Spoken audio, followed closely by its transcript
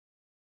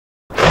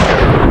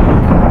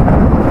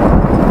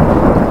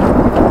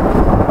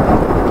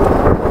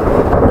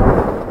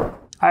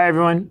Hi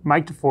everyone,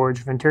 Mike DeForge,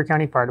 Ventura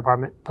County Fire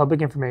Department,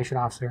 Public Information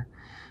Officer.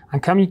 I'm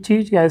coming to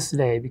you guys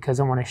today because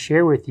I want to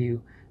share with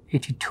you a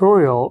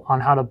tutorial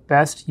on how to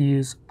best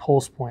use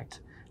PulsePoint.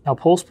 Now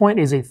PulsePoint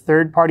is a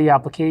third-party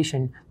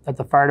application that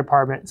the fire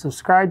department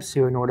subscribes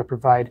to in order to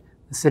provide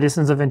the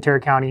citizens of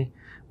Ventura County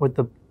with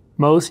the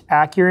most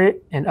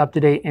accurate and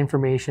up-to-date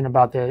information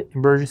about the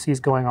emergencies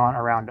going on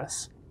around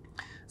us.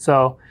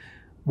 So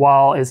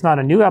while it's not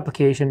a new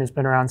application, it's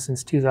been around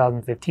since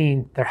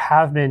 2015, there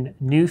have been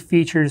new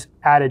features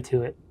added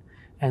to it.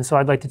 And so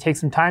I'd like to take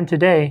some time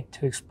today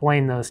to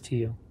explain those to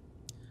you.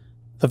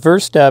 The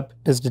first step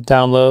is to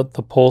download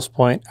the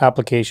PulsePoint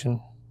application.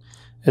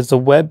 It's a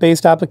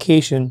web-based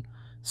application,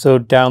 so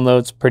it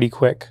downloads pretty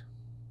quick.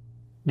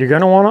 You're going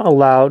to want to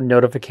allow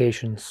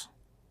notifications.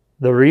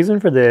 The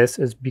reason for this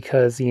is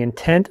because the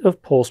intent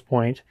of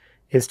PulsePoint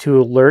is to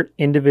alert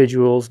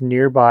individuals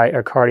nearby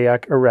a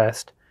cardiac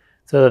arrest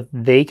so that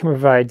they can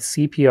provide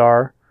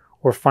CPR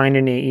or find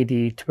an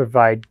AED to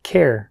provide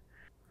care.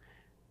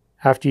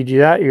 After you do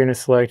that, you're going to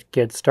select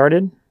Get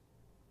Started,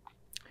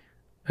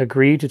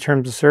 Agree to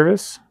Terms of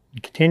Service,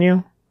 and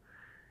Continue.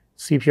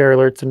 CPR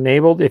alerts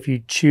enabled if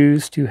you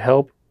choose to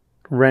help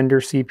render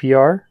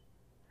CPR.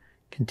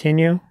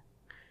 Continue.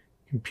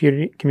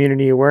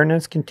 Community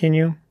awareness,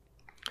 continue.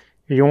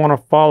 You want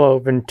to follow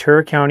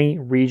Ventura County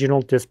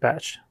Regional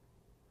Dispatch.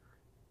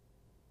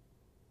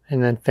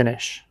 And then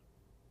finish.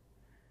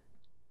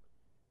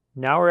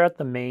 Now we're at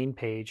the main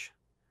page.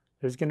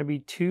 There's going to be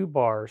two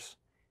bars,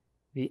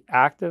 the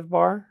active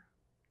bar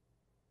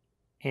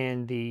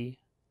and the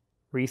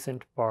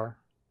recent bar.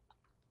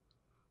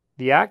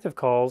 The active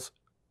calls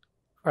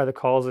are the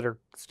calls that are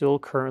still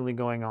currently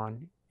going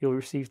on. You'll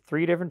receive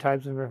three different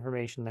types of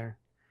information there.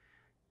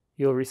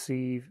 You'll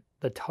receive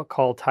the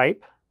call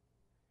type,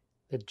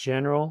 the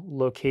general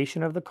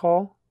location of the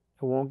call.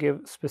 It won't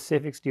give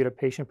specifics due to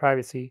patient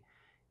privacy,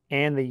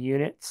 and the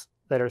units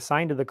that are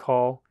assigned to the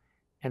call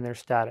and their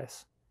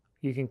status.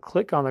 You can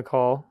click on the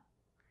call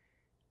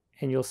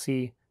and you'll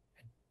see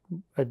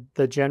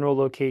the general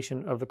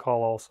location of the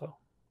call also.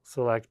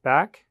 Select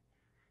back.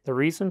 The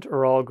recent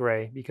are all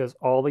gray because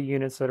all the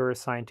units that are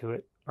assigned to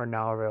it are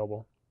now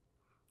available.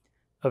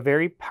 A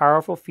very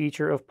powerful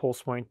feature of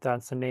PulsePoint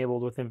that's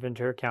enabled within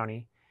Ventura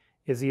County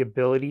is the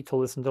ability to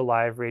listen to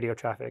live radio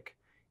traffic.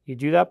 You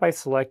do that by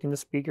selecting the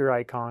speaker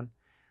icon.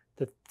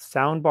 The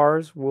sound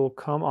bars will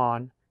come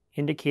on,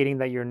 indicating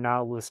that you're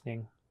now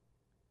listening.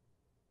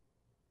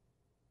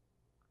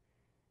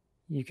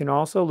 You can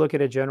also look at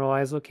a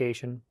generalized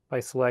location by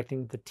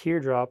selecting the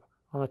teardrop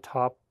on the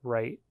top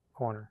right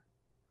corner.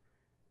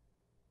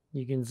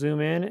 You can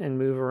zoom in and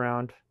move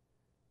around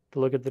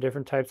to look at the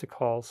different types of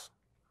calls.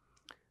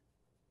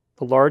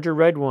 The larger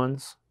red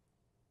ones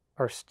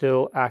are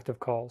still active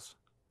calls.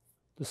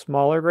 The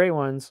smaller gray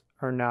ones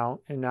are now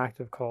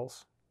inactive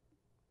calls.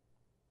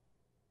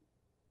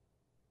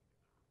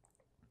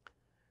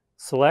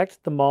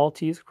 Select the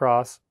Maltese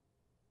cross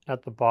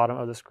at the bottom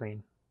of the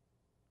screen.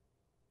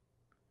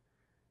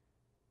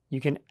 You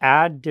can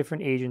add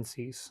different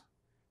agencies.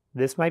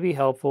 This might be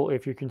helpful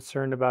if you're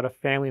concerned about a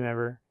family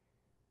member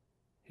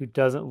who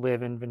doesn't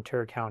live in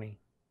Ventura County.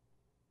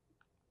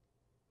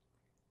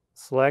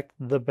 Select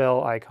the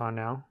bell icon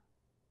now.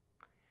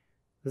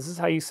 This is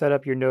how you set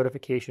up your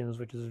notifications,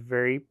 which is a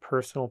very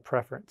personal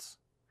preference.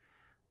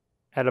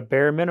 At a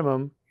bare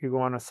minimum, you're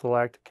going to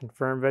select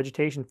Confirm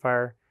Vegetation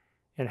Fire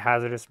and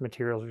Hazardous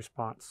Materials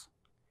Response.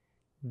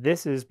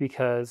 This is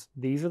because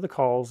these are the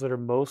calls that are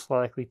most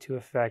likely to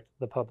affect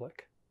the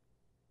public.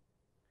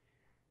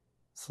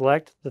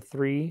 Select the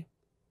three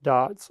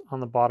dots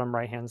on the bottom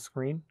right-hand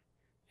screen,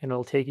 and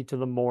it'll take you to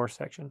the More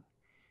section.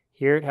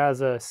 Here it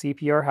has a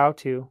CPR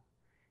how-to,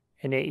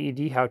 an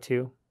AED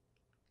how-to,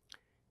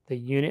 the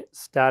unit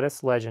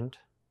status legend,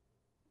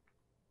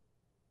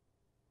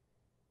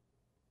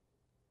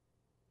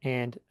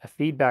 and a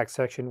feedback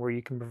section where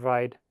you can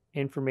provide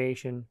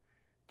information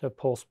to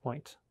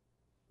PulsePoint.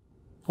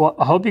 Well,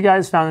 I hope you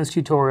guys found this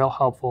tutorial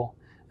helpful.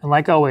 And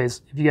like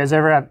always, if you guys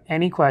ever have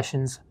any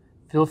questions,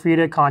 feel free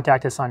to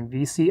contact us on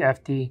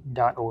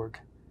vcfd.org.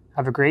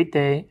 Have a great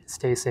day,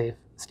 stay safe,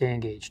 stay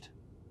engaged.